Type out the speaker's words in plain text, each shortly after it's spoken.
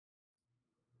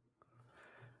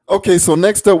Okay, so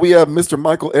next up we have Mr.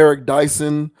 Michael Eric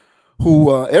Dyson,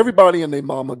 who everybody and their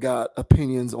mama got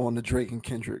opinions on the Drake and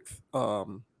Kendrick,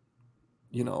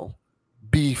 you know,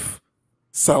 beef,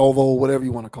 salvo, whatever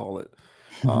you want to call it,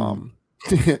 um,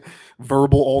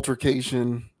 verbal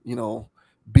altercation,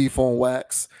 beef on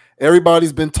wax.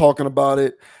 Everybody's been talking about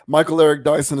it. Michael Eric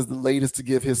Dyson is the latest to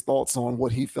give his thoughts on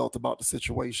what he felt about the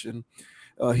situation.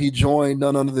 He joined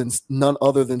none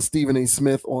other than Stephen A.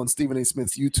 Smith on Stephen A.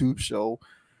 Smith's YouTube show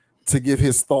to give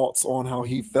his thoughts on how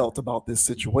he felt about this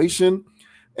situation.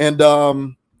 And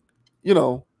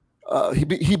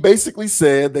he basically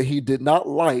said that he did not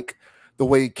like the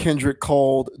way Kendrick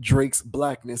called Drake's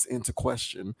blackness into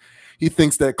question. He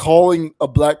thinks that calling a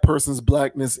black person's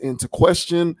blackness into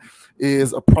question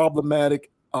is a problematic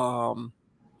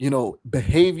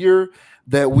behavior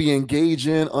that we engage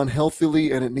in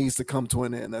unhealthily, and it needs to come to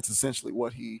an end. That's essentially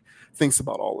what he thinks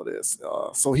about all of this.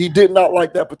 So he did not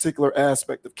like that particular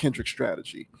aspect of Kendrick's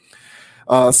strategy.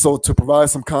 So to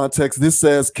provide some context, this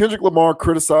says Kendrick Lamar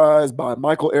criticized by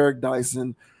Michael Eric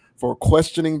Dyson for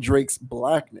questioning Drake's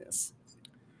blackness.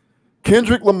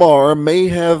 Kendrick Lamar may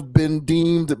have been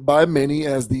deemed by many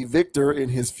as the victor in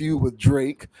his feud with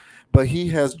Drake, but he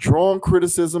has drawn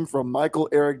criticism from Michael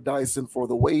Eric Dyson for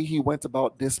the way he went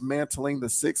about dismantling the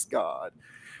sixth god.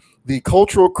 The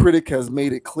cultural critic has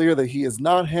made it clear that he is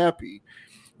not happy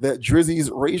that Drizzy's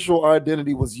racial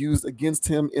identity was used against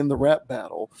him in the rap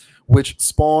battle, which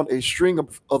spawned a string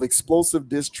of explosive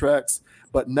diss tracks,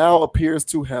 but now appears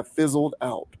to have fizzled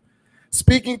out.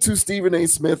 Speaking to Stephen A.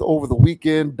 Smith over the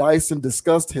weekend, Dyson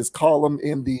discussed his column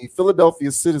in the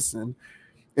Philadelphia Citizen,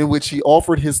 in which he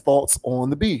offered his thoughts on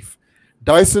the beef.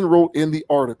 Dyson wrote in the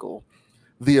article,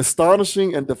 "The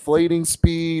astonishing and deflating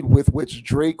speed with which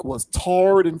Drake was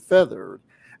tarred and feathered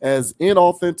as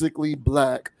inauthentically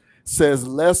black says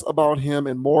less about him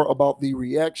and more about the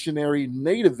reactionary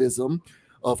nativism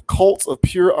of cults of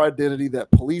pure identity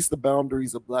that police the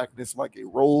boundaries of blackness like a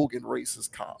rogue and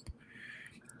racist cop."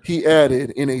 He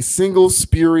added, "In a single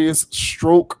spurious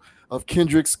stroke of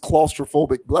Kendrick's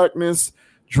claustrophobic blackness,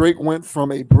 Drake went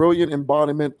from a brilliant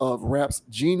embodiment of rap's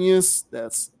genius,"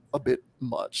 that's a bit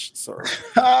much, sir,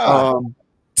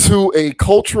 to a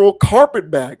cultural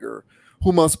carpetbagger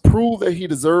who must prove that he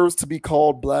deserves to be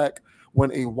called black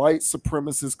when a white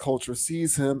supremacist culture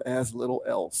sees him as little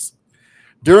else.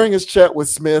 During his chat with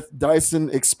Smith,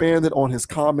 Dyson expanded on his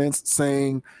comments,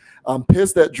 saying, "I'm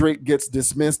pissed that Drake gets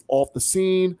dismissed off the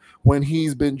scene when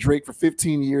he's been Drake for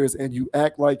 15 years and you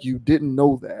act like you didn't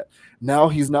know that. Now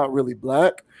he's not really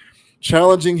black.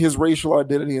 Challenging his racial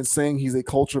identity and saying he's a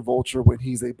culture vulture when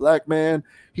he's a black man.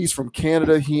 He's from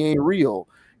Canada. He ain't real.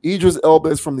 Idris Elba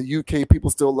is from the UK.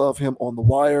 People still love him on The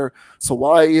Wire. So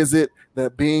why is it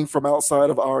that being from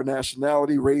outside of our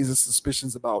nationality raises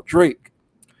suspicions about Drake?"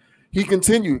 He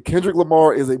continued, "Kendrick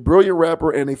Lamar is a brilliant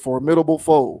rapper and a formidable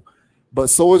foe,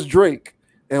 but so is Drake.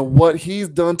 And what he's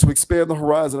done to expand the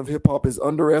horizon of hip-hop is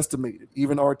underestimated,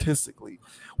 even artistically.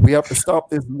 We have to stop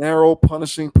this narrow,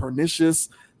 punishing, pernicious,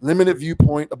 limited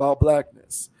viewpoint about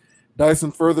blackness."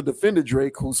 Dyson further defended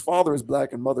Drake, whose father is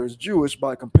black and mother is Jewish,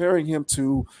 by comparing him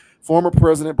to former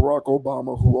President Barack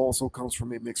Obama, who also comes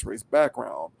from a mixed-race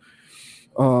background.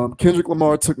 Kendrick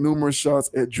Lamar took numerous shots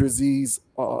at Drizzy's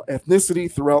ethnicity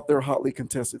throughout their hotly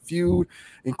contested feud,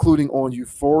 including on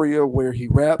Euphoria, where he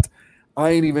rapped,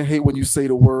 "I ain't even hate when you say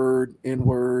the word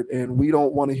N-word, and we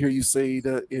don't want to hear you say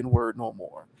the N-word no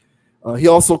more." He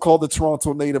also called the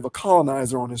Toronto native a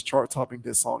colonizer on his chart-topping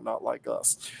diss song, "Not Like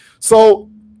Us." So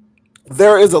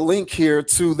there is a link here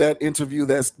to that interview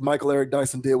that Michael Eric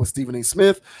Dyson did with Stephen A.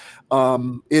 Smith.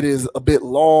 It is a bit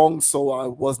long, so I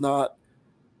was not,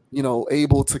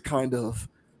 able to kind of,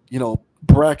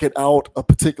 bracket out a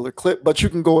particular clip, but you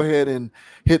can go ahead and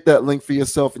hit that link for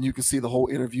yourself and you can see the whole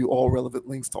interview. All relevant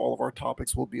links to all of our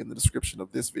topics will be in the description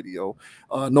of this video,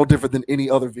 no different than any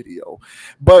other video.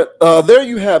 But there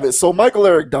you have it. So Michael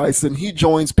Eric Dyson, he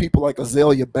joins people like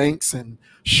Azalea Banks and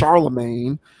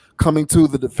Charlemagne coming to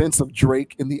the defense of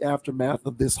Drake in the aftermath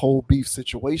of this whole beef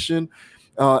situation.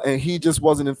 And he just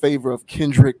wasn't in favor of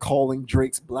Kendrick calling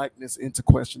Drake's blackness into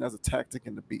question as a tactic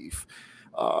in the beef.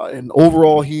 And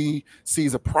overall, he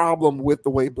sees a problem with the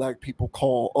way black people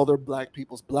call other black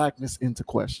people's blackness into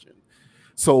question.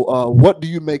 So what do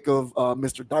you make of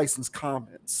Mr. Dyson's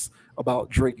comments about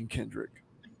Drake and Kendrick?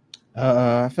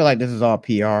 I feel like this is all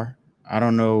PR. I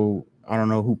don't know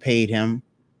who paid him.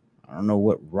 I don't know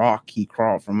what rock he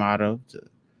crawled from out of.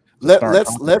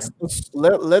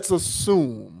 Let's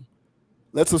assume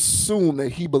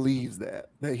that he believes that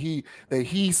he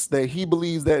believes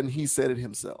that, and he said it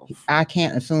himself. I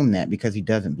can't assume that because he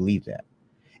doesn't believe that,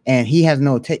 and he has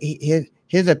no his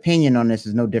his opinion on this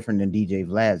is no different than DJ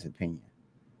Vlad's opinion.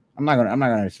 I'm not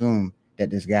gonna assume that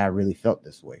this guy really felt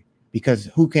this way, because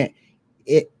who can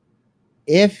it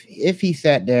if he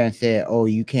sat there and said, oh,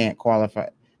 you can't qualify,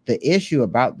 the issue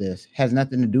about this has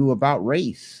nothing to do about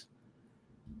race.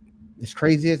 As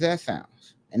crazy as that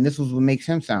sounds, and this was what makes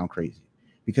him sound crazy,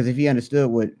 because if he understood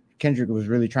what Kendrick was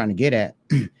really trying to get at,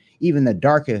 even the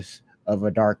darkest of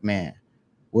a dark man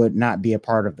would not be a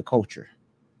part of the culture.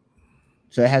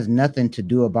 So it has nothing to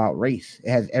do about race.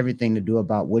 It has everything to do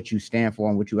about what you stand for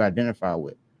and what you identify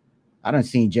with. I done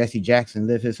seen Jesse Jackson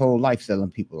live his whole life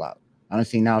selling people out. I done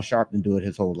seen Al Sharpton do it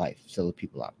his whole life, selling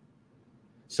people out.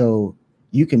 So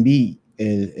you can be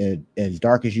as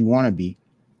dark as you want to be,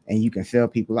 and you can sell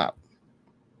people out.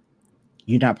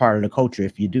 You're not part of the culture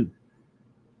if you do.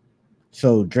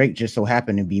 So Drake just so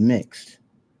happened to be mixed.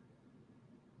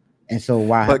 And so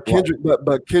why? But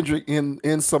Kendrick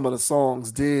in some of the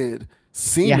songs did.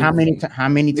 Yeah, how many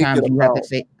times you have to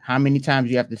say? How many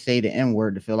times you have to say the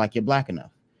N-word to feel like you're black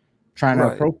enough? Trying to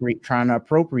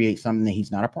appropriate something that he's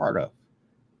not a part of.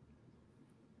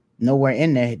 Nowhere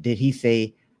in there did he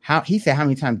say how. He said, how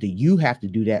many times do you have to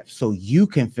do that so you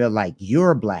can feel like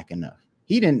you're black enough?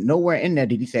 He didn't. Nowhere in there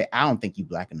did he say, I don't think you're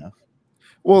black enough.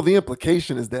 Well, the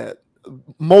implication is that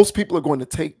most people are going to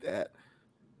take that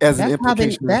as an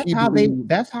implication.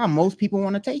 That's how most people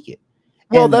want to take it.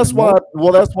 Well, that's why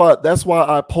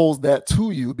I posed that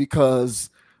to you, because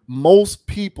most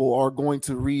people are going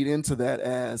to read into that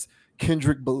as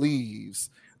Kendrick believes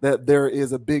that there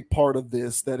is a big part of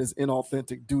this that is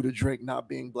inauthentic due to Drake not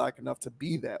being black enough to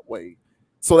be that way.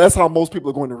 So that's how most people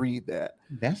are going to read that,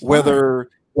 whether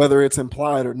it's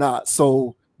implied or not.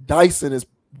 So Dyson is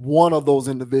one of those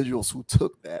individuals who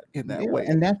took that in that way,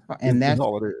 and that's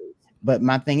all it is. But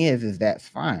my thing is that's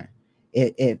fine.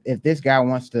 If this guy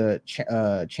wants to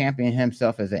champion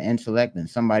himself as an intellect and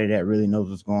somebody that really knows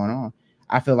what's going on,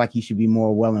 I feel like he should be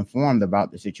more well informed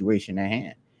about the situation at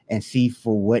hand and see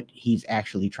for what he's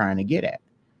actually trying to get at.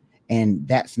 And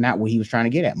that's not what he was trying to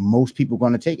get at. Most people are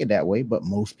going to take it that way, but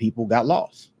most people got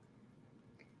lost.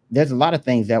 There's a lot of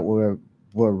things that were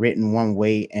written one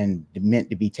way and meant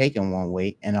to be taken one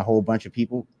way, and a whole bunch of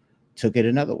people took it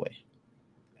another way.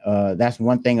 That's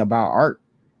one thing about art,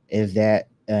 is that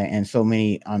and so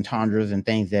many entendres and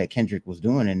things that Kendrick was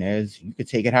doing in there, is you could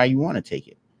take it how you want to take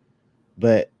it.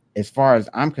 But as far as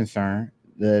I'm concerned,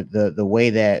 the way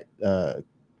that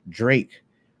Drake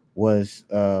was,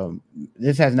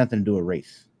 this has nothing to do with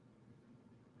race.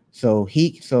 So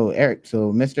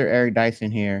Mr. Eric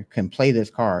Dyson here can play this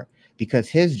card, because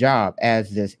his job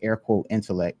as this air quote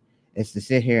intellect is to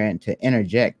sit here and to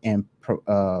interject and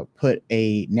put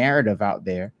a narrative out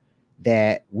there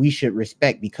that we should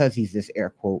respect, because he's this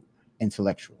air quote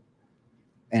intellectual.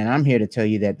 And I'm here to tell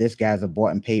you that this guy's a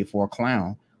bought and paid for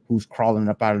clown who's crawling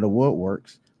up out of the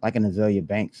woodworks like an Azealia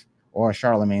Banks or a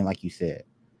Charlemagne, like you said.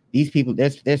 These people,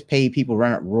 there's paid people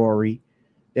run up Rory.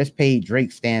 There's paid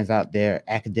Drake stands out there,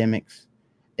 academics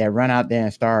that run out there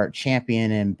and start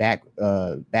championing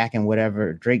backing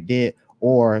whatever Drake did,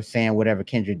 or saying whatever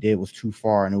Kendrick did was too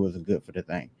far and it wasn't good for the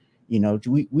thing. You know,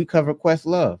 we cover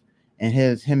Questlove and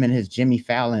him and his Jimmy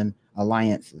Fallon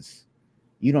alliances.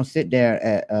 You don't sit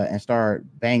there and start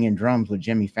banging drums with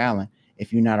Jimmy Fallon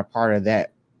if you're not a part of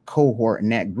that cohort in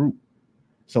that group.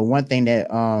 So one thing that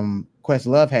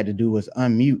Questlove had to do was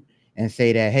unmute and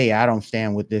say that, hey, I don't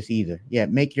stand with this either. Yeah,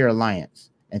 make your alliance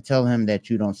and tell him that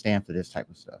you don't stand for this type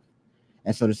of stuff.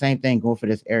 And so the same thing go for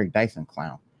this Eric Dyson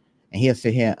clown. And he'll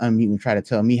sit here and unmute and try to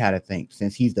tell me how to think,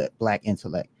 since he's the black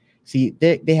intellect. See,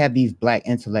 they have these black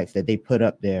intellects that they put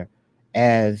up there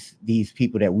as these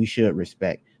people that we should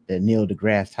respect, the Neil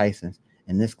deGrasse Tysons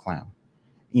and this clown,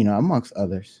 you know, amongst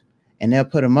others. And they'll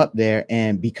put them up there.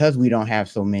 And because we don't have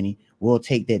so many, we'll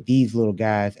take these little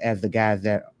guys as the guys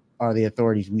that are the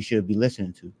authorities we should be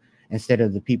listening to, instead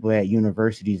of the people at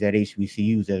universities, at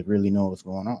HBCUs that really know what's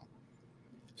going on.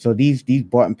 So these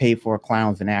bought and paid for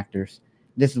clowns and actors,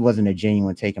 this wasn't a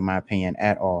genuine take, in my opinion,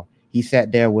 at all. He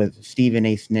sat there with Stephen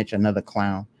A. Snitch, another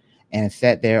clown, and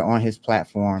sat there on his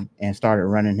platform and started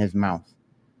running his mouth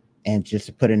and just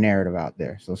to put a narrative out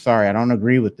there. So sorry, I don't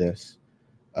agree with this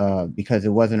because it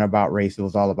wasn't about race. It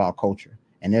was all about culture.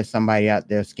 And there's somebody out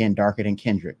there skin darker than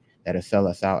Kendrick that'll sell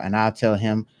us out. And I'll tell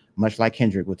him, much like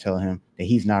Kendrick would tell him, that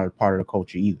he's not a part of the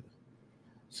culture either.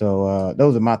 So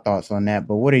those are my thoughts on that.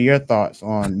 But what are your thoughts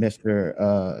on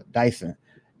Mr. Dyson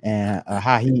and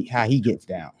how he gets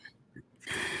down?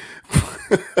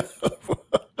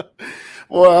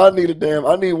 Well, I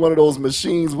need one of those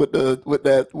machines with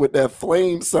that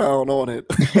flame sound on it.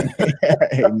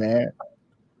 Hey man,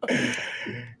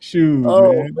 Shoot,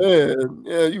 Oh man. man,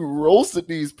 yeah, you roasted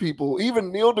these people.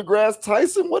 Even Neil deGrasse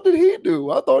Tyson, what did he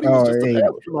do? I thought he was Oh, just an hey,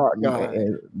 astronaut guy.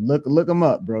 look him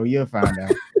up, bro. You'll find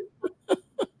out.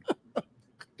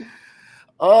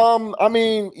 I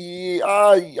mean, yeah,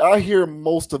 I hear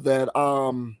most of that.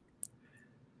 I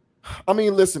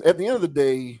mean, listen, at the end of the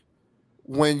day,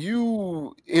 when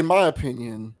you, in my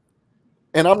opinion,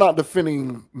 and I'm not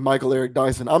defending Michael Eric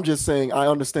Dyson, I'm just saying I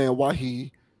understand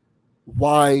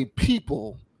why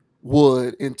people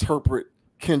would interpret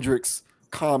Kendrick's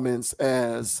comments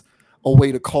as a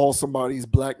way to call somebody's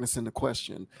blackness into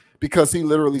question, because he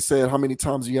literally said, how many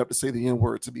times do you have to say the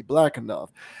N-word to be black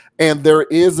enough? And there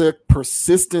is a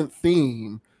persistent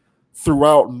theme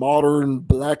throughout modern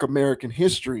Black American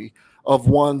history of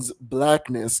one's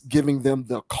blackness giving them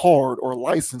the card or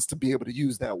license to be able to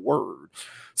use that word.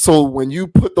 So when you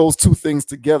put those two things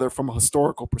together from a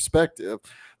historical perspective,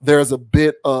 there's a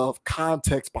bit of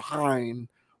context behind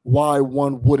why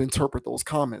one would interpret those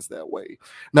comments that way.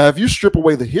 Now, if you strip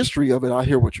away the history of it, I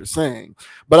hear what you're saying,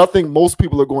 but I think most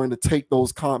people are going to take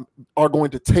are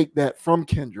going to take that from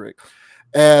Kendrick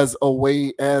as a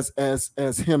way as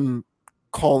him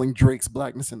calling Drake's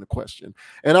blackness into question.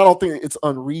 And I don't think it's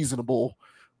unreasonable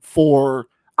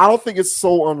I don't think it's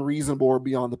so unreasonable or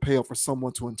beyond the pale for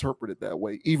someone to interpret it that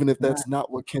way, even if that's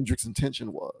not what Kendrick's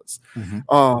intention was.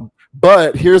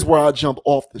 But here's where I jump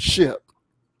off the ship.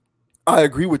 I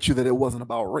agree with you that it wasn't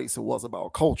about race, it was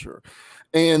about culture.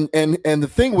 And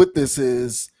the thing with this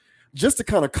is, just to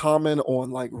kind of comment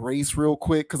on like race real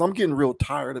quick, because I'm getting real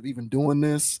tired of even doing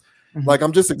this. Like,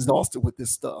 I'm just exhausted with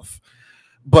this stuff.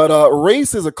 But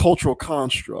race is a cultural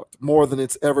construct more than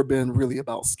it's ever been really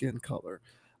about skin color.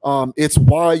 It's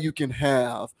why you can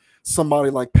have somebody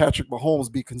like Patrick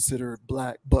Mahomes be considered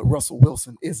black, but Russell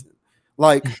Wilson isn't.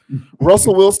 Like,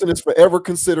 Russell Wilson is forever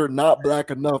considered not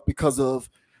black enough because of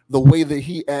the way that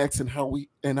he acts and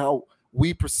how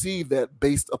we perceive that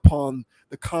based upon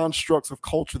the constructs of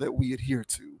culture that we adhere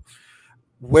to.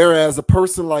 Whereas a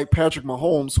person like Patrick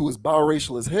Mahomes, who is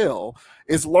biracial as hell,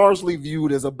 is largely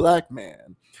viewed as a black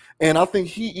man. And I think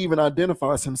he even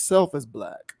identifies himself as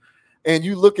black. And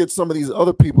you look at some of these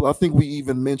other people, I think we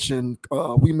even mentioned,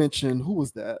 who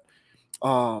was that?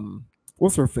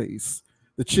 What's her face?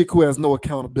 The chick who has no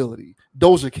accountability,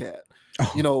 Doja Cat.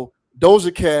 Oh. You know,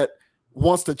 Doja Cat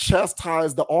wants to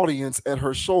chastise the audience at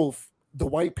her show, the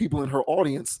white people in her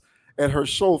audience at her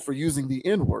show, for using the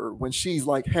N-word when she's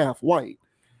like half white.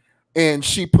 And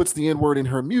she puts the N-word in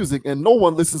her music, and no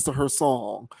one listens to her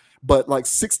song but like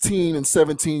 16 and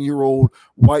 17-year-old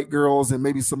white girls and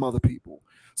maybe some other people.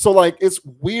 So like, it's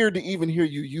weird to even hear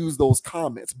you use those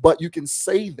comments, but you can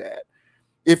say that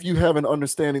if you have an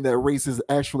understanding that race is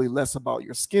actually less about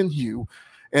your skin hue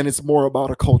and it's more about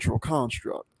a cultural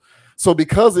construct. So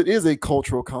because it is a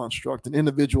cultural construct, an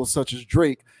individual such as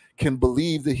Drake can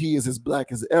believe that he is as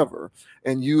black as ever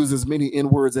and use as many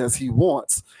N-words as he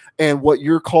wants. And what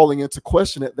you're calling into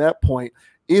question at that point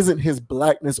isn't his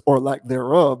blackness or lack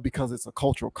thereof, because it's a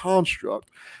cultural construct,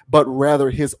 but rather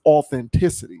his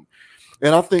authenticity.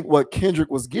 And I think what Kendrick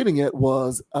was getting at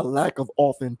was a lack of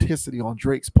authenticity on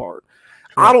Drake's part.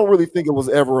 Sure. I don't really think it was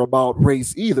ever about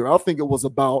race either. I think it was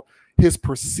about his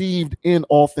perceived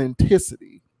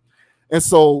inauthenticity. And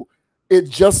so it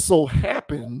just so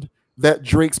happened that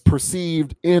Drake's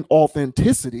perceived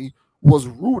inauthenticity was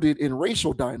rooted in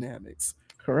racial dynamics.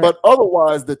 Correct. But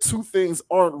otherwise, the two things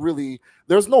aren't really,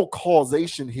 there's no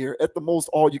causation here. At the most,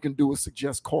 all you can do is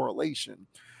suggest correlation.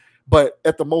 But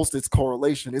at the most, it's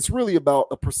correlation. It's really about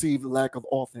a perceived lack of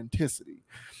authenticity.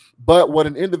 But what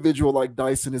an individual like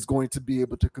Dyson is going to be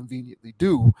able to conveniently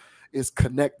do is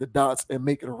connect the dots and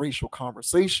make it a racial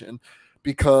conversation,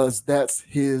 because that's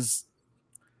his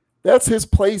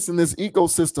place in this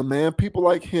ecosystem, man. People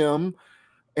like him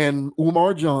and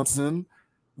Umar Johnson,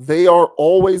 they are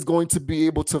always going to be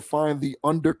able to find the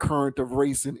undercurrent of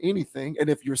race in anything. And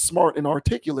if you're smart and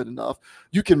articulate enough,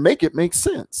 you can make it make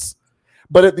sense.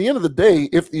 But at the end of the day,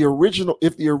 if the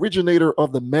originator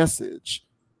of the message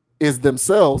is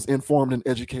themselves informed and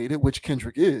educated, which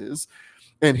Kendrick is,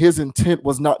 and his intent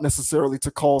was not necessarily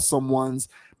to call someone's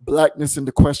blackness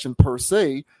into question per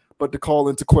se, but to call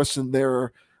into question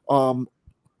their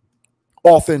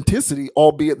authenticity,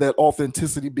 albeit that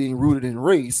authenticity being rooted in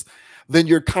race, then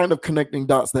you're kind of connecting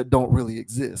dots that don't really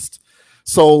exist.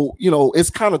 So, you know,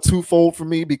 it's kind of twofold for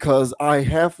me, because I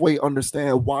halfway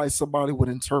understand why somebody would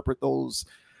interpret those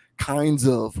kinds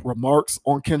of remarks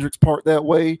on Kendrick's part that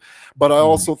way. But I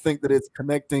also think that it's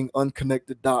connecting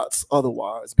unconnected dots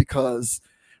otherwise, because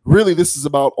really this is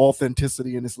about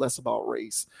authenticity and it's less about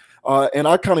race. And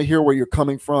I kind of hear where you're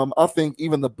coming from. I think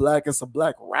even the blackest of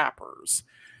black rappers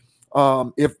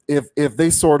If they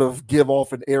sort of give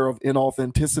off an air of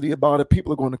inauthenticity about it,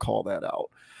 people are going to call that out.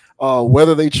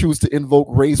 Whether they choose to invoke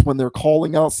race when they're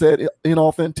calling out said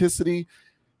inauthenticity,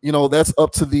 that's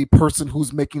up to the person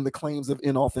who's making the claims of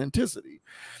inauthenticity.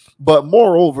 But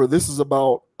moreover, this is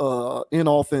about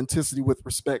inauthenticity with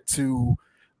respect to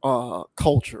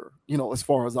culture, as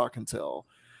far as I can tell.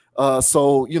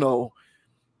 So,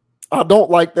 I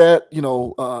don't like that.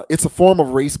 It's a form of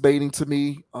race baiting to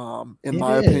me, in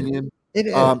my opinion. It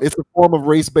is. It's a form of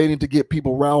race baiting to get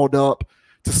people riled up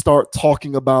to start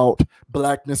talking about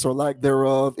blackness or lack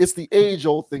thereof. It's the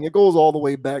age-old thing. It goes all the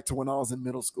way back to when I was in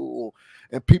middle school,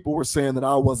 and people were saying that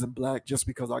I wasn't black just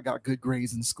because I got good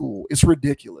grades in school. It's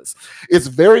ridiculous.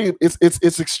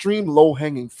 It's extreme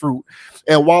low-hanging fruit.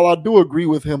 And while I do agree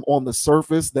with him on the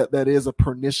surface that is a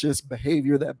pernicious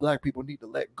behavior that black people need to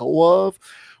let go of,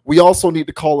 we also need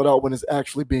to call it out when it's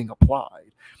actually being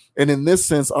applied. And in this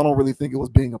sense, I don't really think it was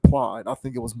being applied. I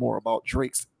think it was more about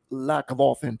Drake's lack of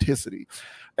authenticity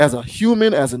as a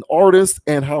human, as an artist,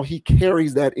 and how he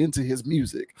carries that into his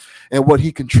music and what he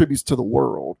contributes to the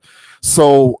world.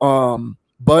 So,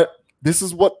 but this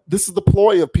is the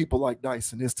ploy of people like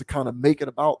Dyson, is to kind of make it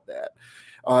about that.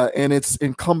 And it's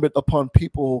incumbent upon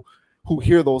people who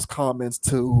hear those comments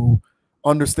to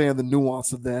understand the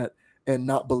nuance of that and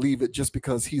not believe it just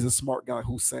because he's a smart guy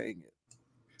who's saying it.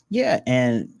 Yeah,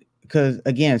 and because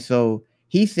again, so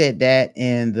he said that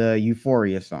in the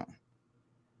Euphoria song,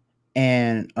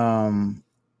 and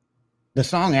the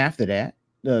song after that,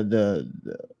 the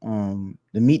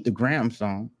Meet the Grahams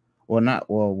song, a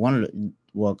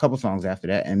couple songs after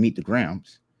that, and Meet the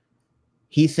Grahams,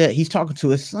 he said he's talking to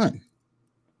his son.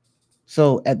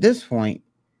 So at this point,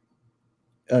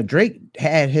 Drake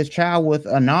had his child with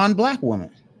a non-black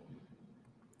woman,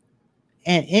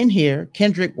 and in here,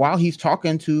 Kendrick, while he's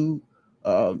talking to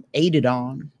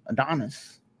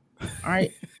Adonis, all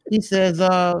right, he says,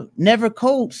 never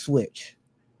code switch.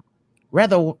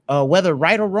 Rather, whether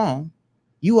right or wrong,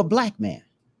 you a black man.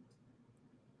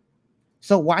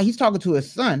 So while he's talking to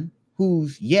his son,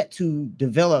 who's yet to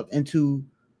develop into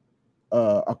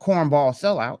a cornball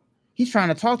sellout, he's trying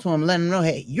to talk to him, letting him know,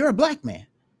 hey, you're a black man.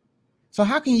 So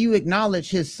how can you acknowledge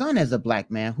his son as a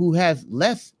black man who has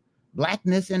less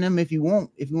blackness in him, if you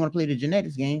want to play the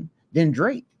genetics game, than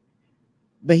Drake?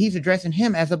 But he's addressing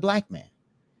him as a black man.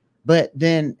 But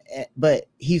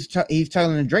he's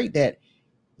telling Drake that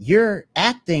you're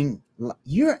acting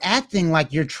like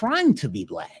you're trying to be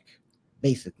black,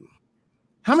 basically.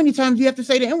 How many times do you have to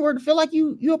say the N-word to feel like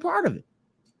you're a part of it?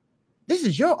 This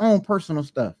is your own personal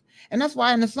stuff. And that's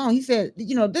why in the song he said,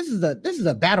 this is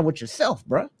a battle with yourself,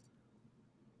 bro.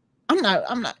 I'm not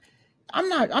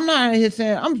out here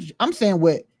saying, I'm saying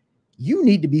what you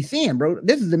need to be seeing, bro.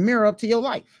 This is a mirror up to your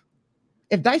life.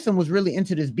 If Dyson was really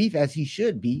into this beef, as he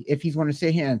should be, if he's going to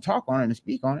sit here and talk on it and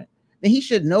speak on it, then he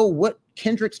should know what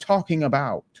Kendrick's talking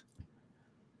about.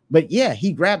 But yeah,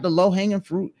 he grabbed the low-hanging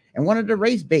fruit and wanted to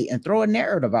race bait and throw a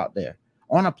narrative out there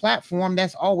on a platform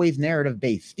that's always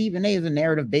narrative-based. Stephen A is a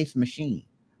narrative-based machine.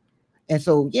 And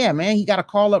so, yeah, man, he got a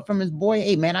call up from his boy.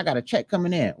 Hey, man, I got a check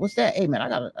coming in. What's that? Hey, man, I'm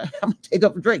going to take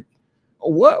up for Drake.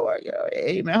 What?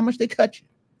 Hey, man, how much they cut you?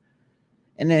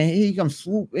 And then he comes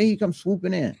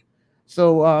swooping in.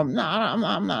 So I'm not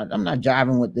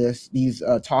jiving with these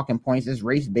talking points, this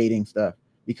race baiting stuff,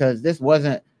 because this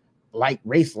wasn't like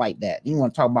race like that. You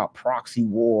want to talk about proxy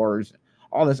wars,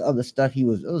 all this other stuff. It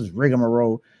was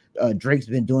rigmarole. Drake's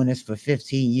been doing this for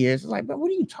 15 years. It's like, but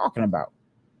what are you talking about?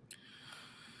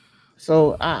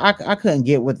 So I couldn't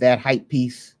get with that hype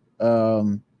piece.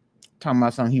 Talking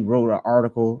about something, he wrote an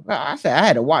article. I said I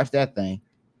had to watch that thing.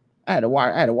 I had to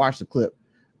watch the clip.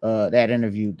 That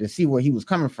interview to see where he was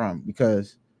coming from,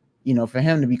 because for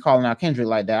him to be calling out Kendrick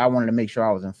like that, I wanted to make sure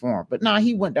I was informed. But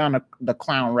he went down the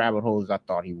clown rabbit holes I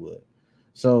thought he would.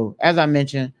 So as I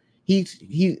mentioned,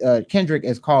 Kendrick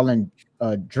is calling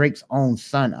Drake's own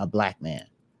son a black man.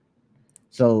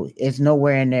 So it's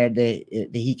nowhere in there that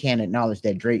he can't acknowledge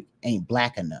that Drake ain't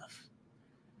black enough.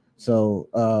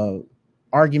 So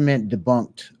argument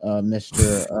debunked,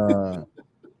 Mr.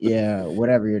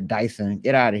 whatever you're, Dyson,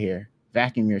 get out of here.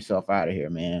 Vacuum yourself out of here,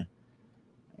 man.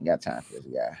 Ain't got time for this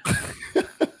guy.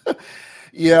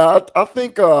 Yeah, I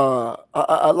think,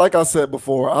 like I said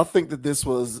before, I think that this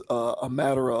was a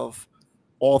matter of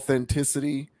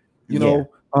authenticity. I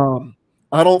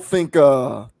don't think,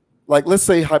 like, let's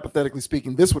say hypothetically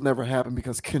speaking, this would never happen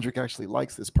because Kendrick actually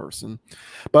likes this person.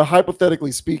 But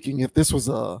hypothetically speaking, if this was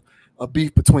a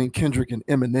beef between Kendrick and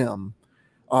Eminem,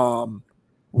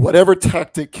 whatever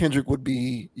tactic Kendrick would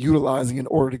be utilizing in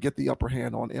order to get the upper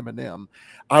hand on Eminem,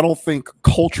 I don't think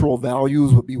cultural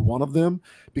values would be one of them,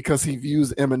 because he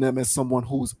views Eminem as someone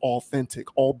who's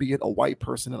authentic, albeit a white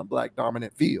person in a black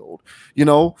dominant field. You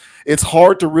know, it's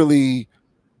hard to really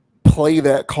play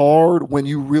that card when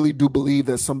you really do believe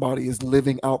that somebody is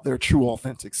living out their true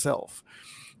authentic self.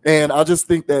 And I just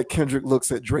think that Kendrick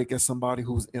looks at Drake as somebody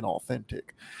who's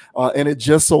inauthentic. And it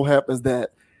just so happens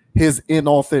that his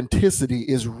inauthenticity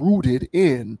is rooted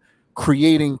in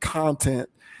creating content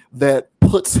that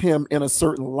puts him in a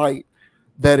certain light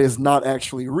that is not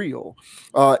actually real,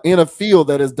 in a field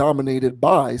that is dominated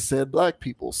by said black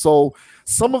people. So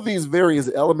some of these various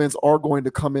elements are going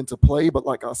to come into play, but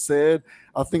like I said,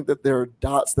 I think that there are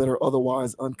dots that are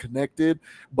otherwise unconnected,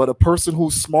 but a person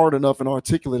who's smart enough and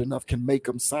articulate enough can make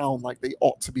them sound like they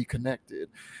ought to be connected.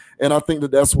 And I think that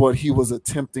that's what he was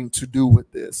attempting to do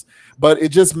with this. But it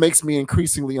just makes me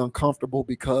increasingly uncomfortable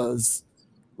because,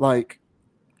 like,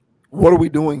 what are we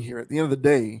doing here? At the end of the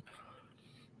day,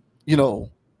 you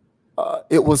know,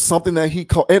 it was something that he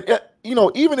called, and you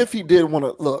know, even if he did want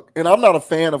to look, and I'm not a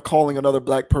fan of calling another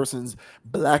black person's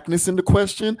blackness into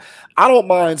question. I don't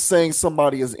mind saying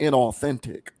somebody is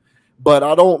inauthentic, but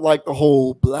I don't like the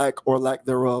whole black or lack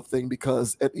thereof thing,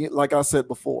 because like I said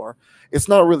before, it's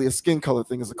not really a skin color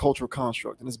thing, it's a cultural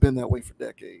construct, and it's been that way for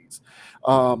decades.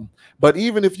 But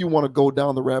even if you want to go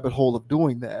down the rabbit hole of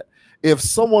doing that, if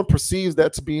someone perceives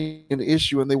that to be an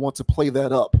issue and they want to play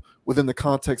that up within the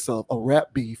context of a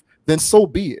rap beef, then so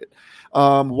be it.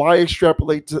 Why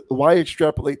extrapolate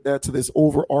that to this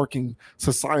overarching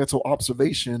societal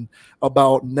observation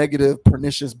about negative,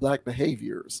 pernicious black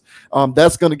behaviors?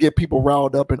 That's going to get people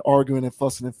riled up and arguing and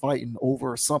fussing and fighting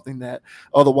over something that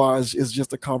otherwise is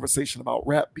just a conversation about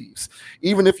rap beefs,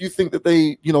 even if you think that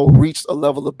they, you know, reached a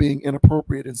level of being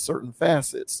inappropriate in certain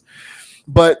facets.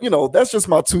 But, you know, that's just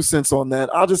my 2 cents on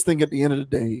that. I just think at the end of the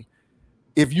day,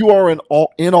 if you are an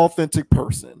inauthentic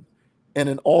person, and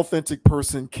an authentic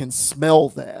person can smell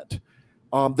that,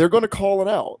 they're going to call it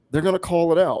out. They're going to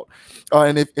call it out.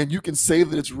 And you can say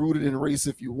that it's rooted in race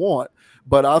if you want,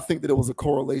 but I think that it was a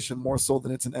correlation more so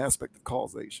than it's an aspect of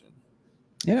causation.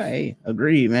 Yeah, hey,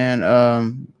 agreed, man.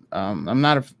 I'm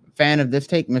not a fan of this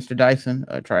take, Mr. Dyson.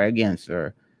 Try again,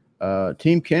 sir.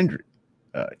 Team Kendrick.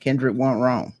 Kendrick went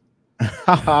wrong.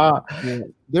 Yeah.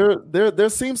 There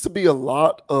seems to be a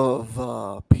lot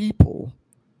of people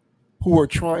who are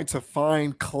trying to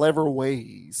find clever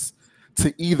ways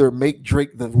to either make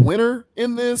Drake the winner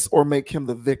in this or make him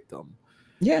the victim.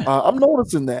 Yeah, I'm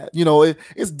noticing that. You know,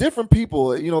 it's different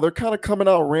people. You know, they're kind of coming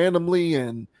out randomly,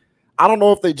 and I don't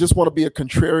know if they just want to be a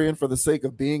contrarian for the sake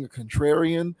of being a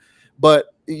contrarian.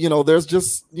 But, you know, there's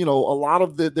just, you know,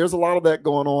 there's a lot of that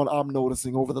going on, I'm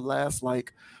noticing over the last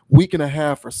like week and a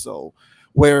half or so,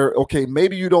 where, okay,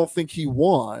 maybe you don't think he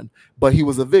won, but he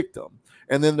was a victim.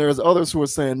 And then there's others who are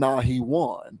saying, nah, he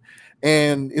won.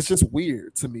 And it's just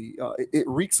weird to me. It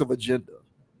reeks of agenda.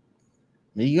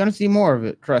 You're going to see more of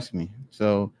it. Trust me.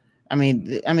 So, I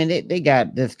mean, they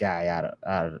got this guy out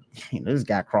of you know, this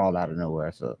guy crawled out of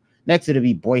nowhere. So next it'll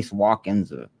be Boyce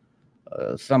Watkins or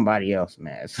somebody else,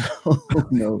 man. So who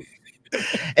knows?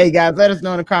 Hey guys, let us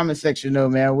know in the comment section though,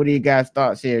 man. What are you guys'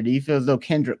 thoughts here? Do you feel as though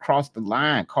Kendrick crossed the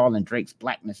line calling Drake's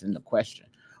blackness into question?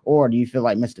 Or do you feel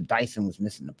like Mr. Dyson was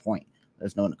missing the point? Let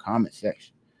us know in the comment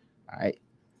section. All right.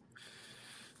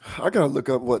 I gotta look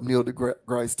up what Neil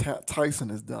deGrasse Tyson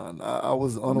has done. I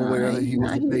was unaware that he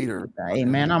was a debater. Hey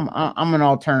man, I'm an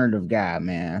alternative guy,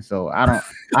 man. So I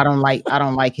don't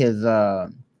like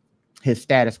his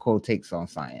status quo takes on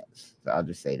science. So I'll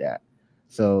just say that.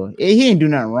 So he didn't do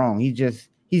nothing wrong. He's just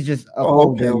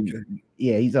upholding. Okay.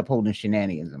 Yeah, he's upholding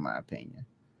shenanigans, in my opinion.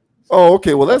 Oh,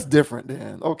 okay. Well, that's different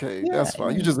then. Okay, yeah, that's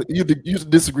fine. Yeah. You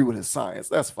disagree with his science.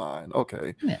 That's fine.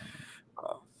 Okay. Yeah.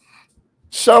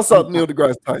 Shouts out Neil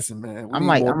deGrasse Tyson, man. I'm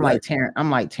like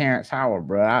Terrence Howard,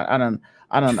 bro. I done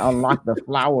unlocked the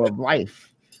flower of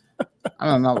life. I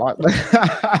don't know.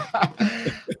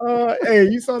 Hey,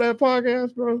 you saw that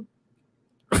podcast, bro?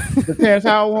 The Terrence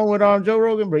Howard one with Joe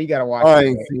Rogan, bro. You gotta watch. I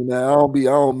ain't seen that. I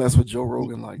don't mess with Joe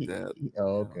Rogan like that.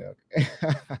 Oh, okay.